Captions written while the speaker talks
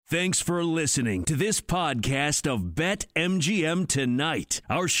Thanks for listening to this podcast of BetMGM Tonight.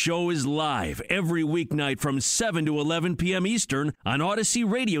 Our show is live every weeknight from 7 to 11 p.m. Eastern on Odyssey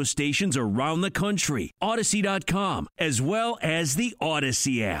radio stations around the country, Odyssey.com, as well as the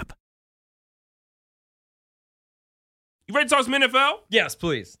Odyssey app. You ready to talk some NFL? Yes,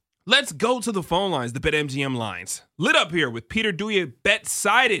 please. Let's go to the phone lines, the BetMGM lines. Lit up here with Peter Duya,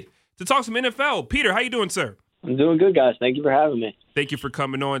 BetSided, to talk some NFL. Peter, how you doing, sir? I'm doing good, guys. Thank you for having me. Thank you for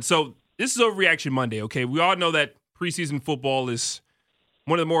coming on. So this is Overreaction Monday, okay? We all know that preseason football is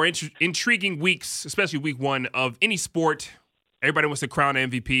one of the more intriguing weeks, especially week one, of any sport. Everybody wants to crown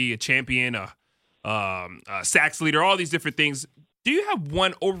an MVP, a champion, a sacks leader, all these different things. Do you have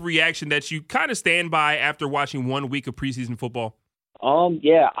one overreaction that you kind of stand by after watching 1 week of preseason football?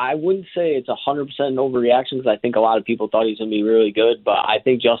 Yeah, I wouldn't say it's 100% an overreaction because I think a lot of people thought he was going to be really good, but I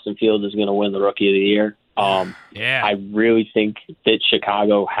think Justin Fields is going to win the Rookie of the Year. I really think that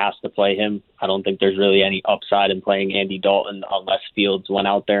Chicago has to play him. I don't think there's really any upside in playing Andy Dalton unless Fields went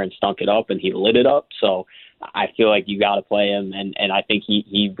out there and stunk it up and he lit it up. So I feel like you got to play him, and I think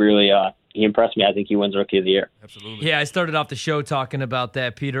he really he impressed me. I think he wins Rookie of the Year. Absolutely. Yeah, I started off the show talking about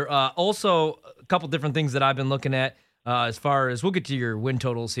that, Peter. Also, a couple different things that I've been looking at. As far as we'll get to your win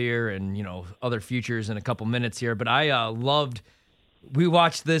totals here and, other futures in a couple minutes here. But I we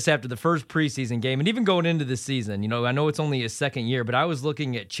watched this after the first preseason game and even going into the season. I know it's only his second year, but I was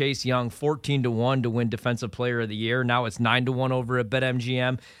looking at Chase Young 14-1 to win Defensive Player of the Year. Now it's 9-1 over at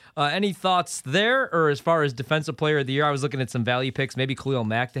BetMGM. Any thoughts there? Or as far as Defensive Player of the Year, I was looking at some value picks, maybe Khalil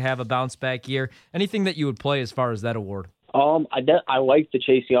Mack to have a bounce back year. Anything that you would play as far as that award? I like the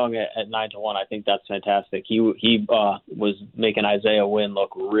Chase Young at 9-1. I think that's fantastic. He was making Isaiah Wynn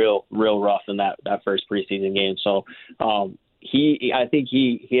look real rough in that first preseason game. So I think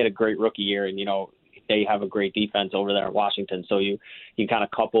he had a great rookie year, and they have a great defense over there in Washington. So you kind of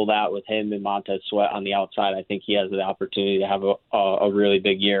couple that with him and Montez Sweat on the outside. I think he has the opportunity to have a really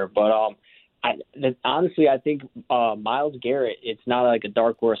big year. But honestly, I think Myles Garrett, it's not like a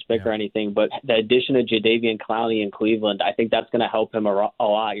dark horse pick or anything, but the addition of Jadeveon Clowney in Cleveland, I think that's going to help him a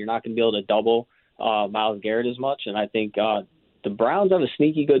lot. You're not going to be able to double Myles Garrett as much, and I think the Browns have a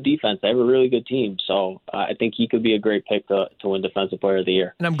sneaky good defense. They have a really good team, so I think he could be a great pick to win Defensive Player of the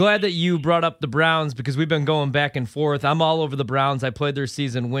Year. And I'm glad that you brought up the Browns because we've been going back and forth. I'm all over the Browns. I played their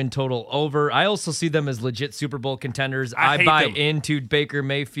season win total over. I also see them as legit Super Bowl contenders. I buy into Baker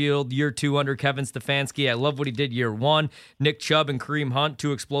Mayfield year 2 under Kevin Stefanski. I love what he did year 1. Nick Chubb and Kareem Hunt,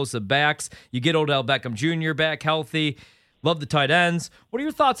 2 explosive backs. You get Odell Beckham Jr. back healthy. Love the tight ends. What are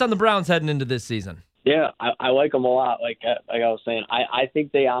your thoughts on the Browns heading into this season? Yeah, I like them a lot. Like I was saying, I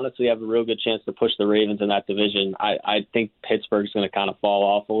think they honestly have a real good chance to push the Ravens in that division. I think Pittsburgh's going to kind of fall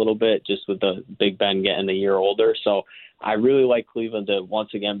off a little bit just with the Big Ben getting a year older. So I really like Cleveland to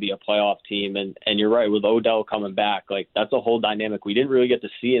once again be a playoff team. And you're right, with Odell coming back, like that's a whole dynamic we didn't really get to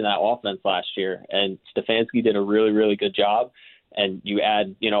see in that offense last year. And Stefanski did a really, really good job. And you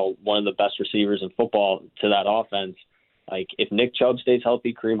add, one of the best receivers in football to that offense. Like, if Nick Chubb stays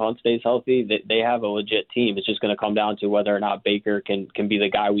healthy, Kareem Hunt stays healthy, they have a legit team. It's just going to come down to whether or not Baker can be the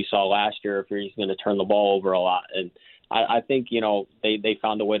guy we saw last year, if he's going to turn the ball over a lot. And I think, they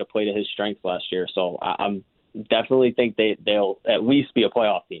found a way to play to his strengths last year. So I'm definitely think they'll at least be a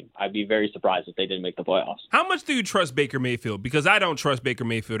playoff team. I'd be very surprised if they didn't make the playoffs. How much do you trust Baker Mayfield? Because I don't trust Baker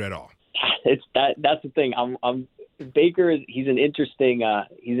Mayfield at all. That's the thing. Baker, he's an interesting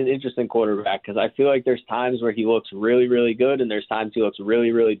quarterback because I feel like there's times where he looks really, really good and there's times he looks really,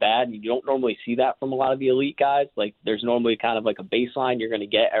 really bad. And you don't normally see that from a lot of the elite guys. Like, there's normally kind of like a baseline you're going to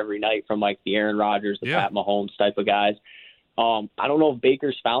get every night from like the Aaron Rodgers, the Pat Mahomes type of guys. I don't know if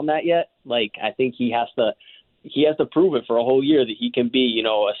Baker's found that yet. Like, I think he has to prove it for a whole year that he can be,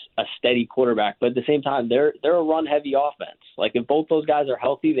 a steady quarterback. But at the same time, they're a run-heavy offense. Like, if both those guys are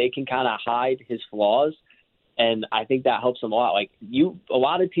healthy, they can kind of hide his flaws. And I think that helps them a lot. Like, a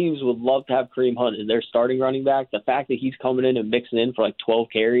lot of teams would love to have Kareem Hunt as their starting running back. The fact that he's coming in and mixing in for like 12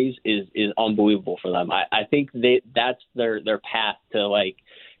 carries is unbelievable for them. I think that's their path to, like,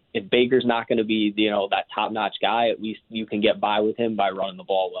 if Baker's not going to be, that top-notch guy, at least you can get by with him by running the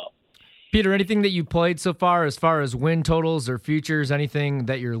ball well. Peter, anything that you've played so far as win totals or futures, anything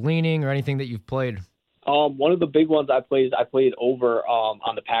that you're leaning or anything that you've played? One of the big ones I played over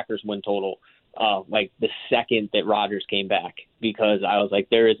on the Packers win total. Like the second that Rodgers came back, because I was like,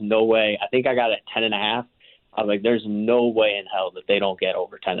 there is no way. I think I got it at 10.5. I was like, there's no way in hell that they don't get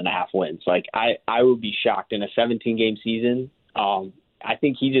over 10.5 wins. Like, I would be shocked in a 17-game season. I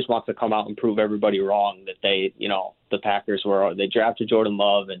think he just wants to come out and prove everybody wrong that the Packers they drafted Jordan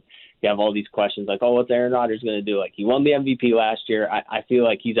Love and you have all these questions like, oh, what's Aaron Rodgers going to do? Like, he won the MVP last year. I feel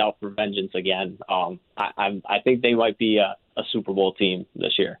like he's out for vengeance again. I think they might be a Super Bowl team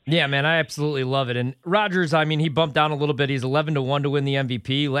this year. Yeah, man, I absolutely love it. And Rodgers, I mean, he bumped down a little bit. He's 11-1 to win the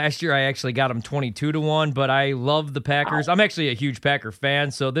MVP. Last year, I actually got him 22-1, but I love the Packers. I'm actually a huge Packer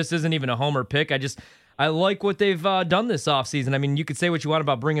fan, so this isn't even a homer pick. I like what they've done this offseason. I mean, you could say what you want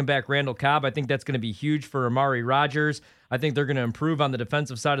about bringing back Randall Cobb. I think that's going to be huge for Amari Rodgers. I think they're going to improve on the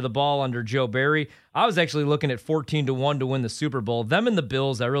defensive side of the ball under Joe Barry. I was actually looking at 14-1 to win the Super Bowl. Them and the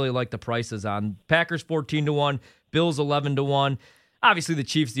Bills, I really like the prices on. Packers 14-1, Bills 11-1. Obviously, the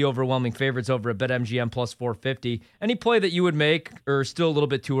Chiefs, the overwhelming favorites over at BetMGM plus 450. Any play that you would make, or still a little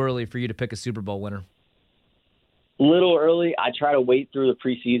bit too early for you to pick a Super Bowl winner? Little early. I try to wait through the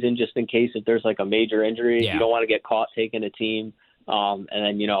preseason just in case if there's like a major injury. Yeah. You don't want to get caught taking a team. And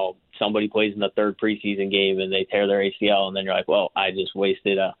then, somebody plays in the third preseason game and they tear their ACL, and then you're like, well, I just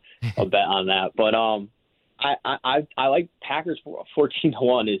wasted a bet on that. But I like Packers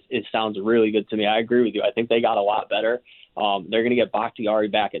 14-1 is sounds really good to me. I agree with you. I think they got a lot better. They're going to get Bakhtiari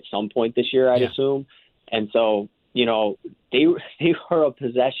back at some point this year, I'd assume. And so, they were a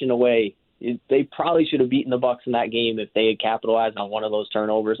possession away. They probably should have beaten the Bucs in that game if they had capitalized on one of those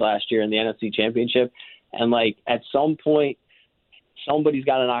turnovers last year in the NFC Championship. And at some point, somebody's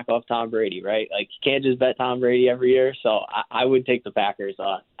got to knock off Tom Brady, right? You can't just bet Tom Brady every year. So I would take the Packers.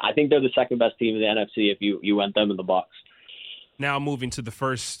 I think they're the second best team in the NFC if you went them in the Bucs. Now moving to the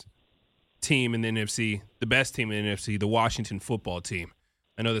first team in the NFC, the best team in the NFC, the Washington football team.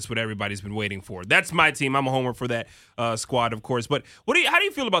 I know that's what everybody's been waiting for. That's my team. I'm a homer for that squad, of course. But how do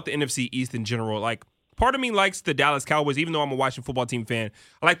you feel about the NFC East in general? Part of me likes the Dallas Cowboys, even though I'm a Washington football team fan.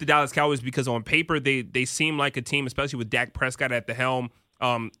 I like the Dallas Cowboys because on paper they seem like a team, especially with Dak Prescott at the helm,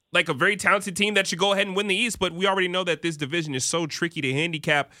 like a very talented team that should go ahead and win the East. But we already know that this division is so tricky to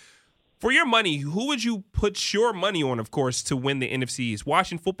handicap. For your money, who would you put your money on, of course, to win the NFC East?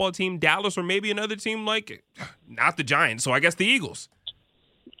 Washington football team, Dallas, or maybe another team not the Giants, so I guess the Eagles.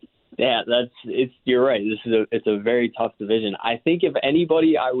 Yeah, you're right. It's a very tough division. I think if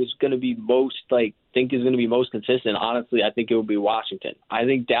anybody I was going to be most think is going to be most consistent, honestly, I think it would be Washington. I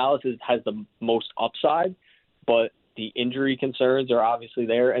think Dallas has the most upside, but the injury concerns are obviously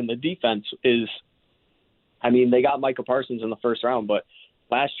there, and the defense is. I mean, they got Micah Parsons in the first round, but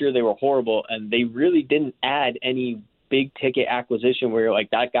last year they were horrible, and they really didn't add any big ticket acquisition where you're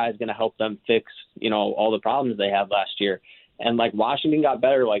like, that guy's going to help them fix all the problems they had last year. And Washington got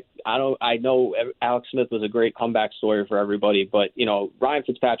better. I know Alex Smith was a great comeback story for everybody, but Ryan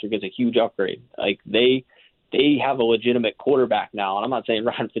Fitzpatrick is a huge upgrade. They have a legitimate quarterback now, and I'm not saying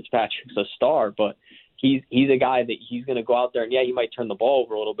Ryan Fitzpatrick's a star, but he's a guy that he's going to go out there and he might turn the ball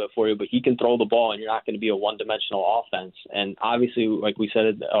over a little bit for you, but he can throw the ball, and you're not going to be a one-dimensional offense. And obviously, like we said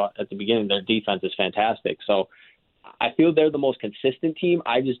at the beginning, their defense is fantastic. So I feel they're the most consistent team.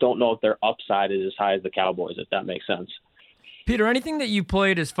 I just don't know if their upside is as high as the Cowboys, if that makes sense. Peter, anything that you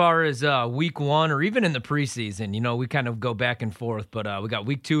played as far as week one or even in the preseason? We kind of go back and forth, but we got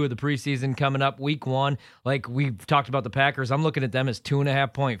week 2 of the preseason coming up. Week 1, we've talked about the Packers. I'm looking at them as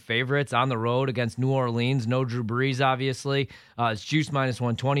 2.5-point favorites on the road against New Orleans. No Drew Brees, obviously. It's juice minus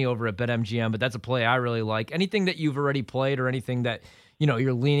 120 over at BetMGM, but that's a play I really like. Anything that you've already played or anything that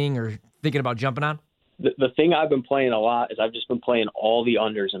you're leaning or thinking about jumping on? The thing I've been playing a lot is I've just been playing all the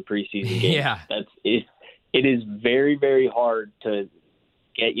unders in preseason games. Yeah. That's it. It is very, very hard to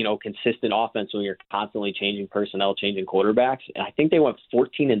get, consistent offense when you're constantly changing personnel, changing quarterbacks. And I think they went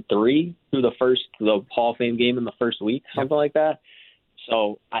 14-3 through the Hall of Fame game in the first week, something like that.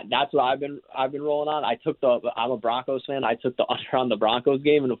 So that's what I've been rolling on. I'm a Broncos fan. I took the under on the Broncos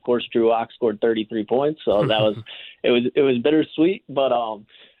game, and of course Drew Lock scored 33 points. So it was bittersweet, but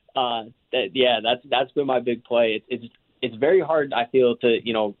that's been my big play. It's very hard, I feel,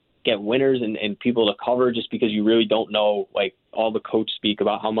 to get winners and people to cover just because you really don't know, all the coach speak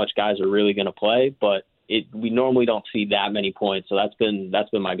about how much guys are really going to play, but we normally don't see that many points. So that's been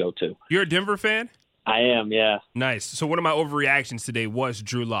my go-to. You're a Denver fan? I am, yeah. Nice. So one of my overreactions today was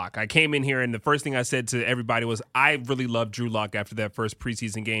Drew Lock. I came in here and the first thing I said to everybody was, I really love Drew Lock after that first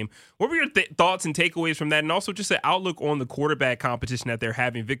preseason game. What were your thoughts and takeaways from that? And also just an outlook on the quarterback competition that they're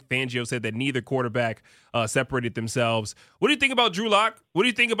having. Vic Fangio said that neither quarterback separated themselves. What do you think about Drew Lock? What do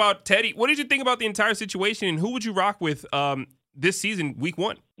you think about Teddy? What did you think about the entire situation? And who would you rock with this season, week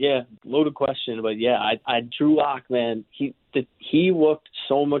 1? Yeah, loaded question. But yeah, I Drew Lock, man, he looked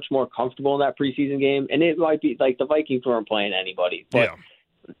so much more comfortable in that preseason game. And it might be the Vikings weren't playing anybody. But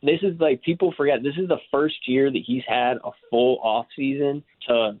this is like, people forget, this is the first year that he's had a full off season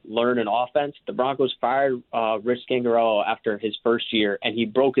to learn an offense. The Broncos fired Rich Scangarello after his first year, and he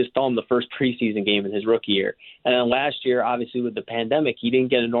broke his thumb the first preseason game in his rookie year. And then last year, obviously with the pandemic, he didn't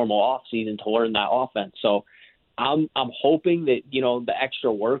get a normal off season to learn that offense. So I'm hoping that, the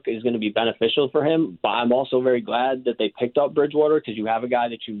extra work is going to be beneficial for him, but I'm also very glad that they picked up Bridgewater, because you have a guy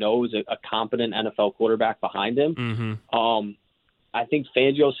that is a competent NFL quarterback behind him. Mm-hmm. I think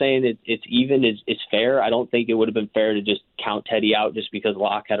Fangio saying it's even is fair. I don't think it would have been fair to just count Teddy out just because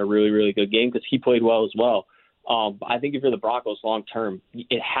Locke had a really, really good game, because he played well as well. I think if you're the Broncos long term,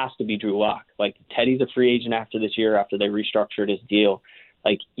 it has to be Drew Lock. Like, Teddy's a free agent after this year, after they restructured his deal.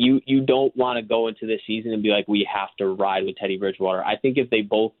 Like, you don't want to go into this season and be like, we have to ride with Teddy Bridgewater. I think if they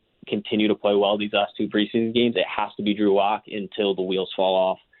both continue to play well these last two preseason games, it has to be Drew Lock until the wheels fall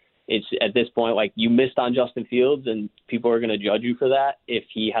off. It's at this point, like, you missed on Justin Fields, and people are going to judge you for that if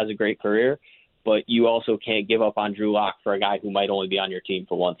he has a great career. But you also can't give up on Drew Lock for a guy who might only be on your team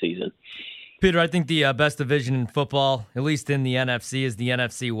for one season. Peter, I think the best division in football, at least in the NFC, is the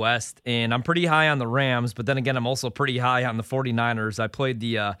NFC West. And I'm pretty high on the Rams, but then again, I'm also pretty high on the 49ers. I played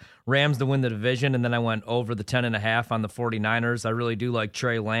the Rams to win the division, and then I went over the 10.5 on the 49ers. I really do like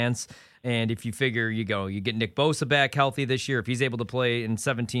Trey Lance. And if you figure you get Nick Bosa back healthy this year, if he's able to play in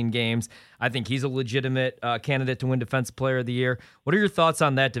 17 games, I think he's a legitimate candidate to win Defensive Player of the Year. What are your thoughts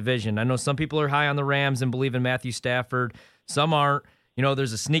on that division? I know some people are high on the Rams and believe in Matthew Stafford. Some aren't.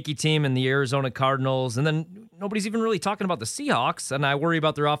 There's a sneaky team in the Arizona Cardinals, and then nobody's even really talking about the Seahawks, and I worry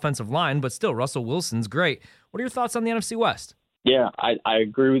about their offensive line, but still, Russell Wilson's great. What are your thoughts on the NFC West? Yeah, I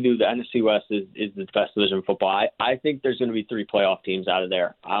agree with you. The NFC West is the best division of football. I think there's going to be 3 playoff teams out of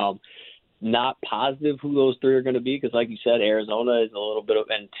there. Not positive who those 3 are going to be, because like you said, Arizona is a little bit of,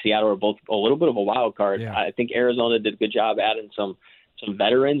 and Seattle are both a little bit of a wild card. Yeah. I think Arizona did a good job adding some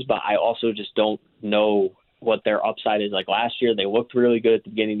veterans, but I also just don't know what their upside is. Like last year, they looked really good at the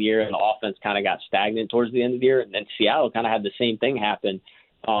beginning of the year, and the offense kind of got stagnant towards the end of the year. And then Seattle kind of had the same thing happen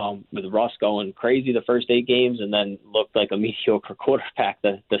with Russ going crazy the first 8 games, and then looked like a mediocre quarterback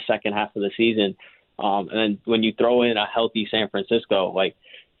the second half of the season. And then when you throw in a healthy San Francisco, like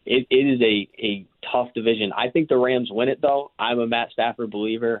it is a tough division. I think the Rams win it, though. I'm a Matt Stafford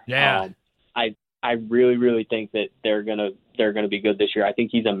believer. Yeah. I really, really think that they're gonna be good this year. I think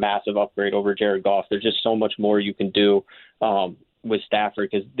he's a massive upgrade over Jared Goff. There's just so much more you can do with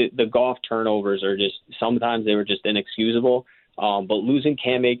Stafford, because the Goff turnovers are just, sometimes they were just inexcusable. But losing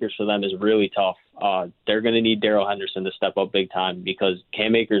Cam Akers for them is really tough. They're going to need Darrell Henderson to step up big time, because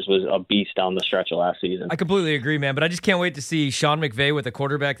Cam Akers was a beast down the stretch of last season. I completely agree, man, but I just can't wait to see Sean McVay with a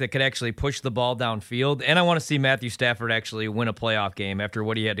quarterback that could actually push the ball downfield, and I want to see Matthew Stafford actually win a playoff game after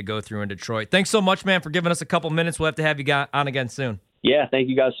what he had to go through in Detroit. Thanks so much, man, for giving us a couple minutes. We'll have to have you on again soon. Yeah, thank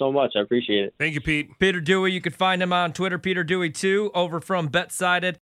you guys so much. I appreciate it. Thank you, Pete. Peter Dewey, you can find him on Twitter, Peter Dewey2, over from BetSided.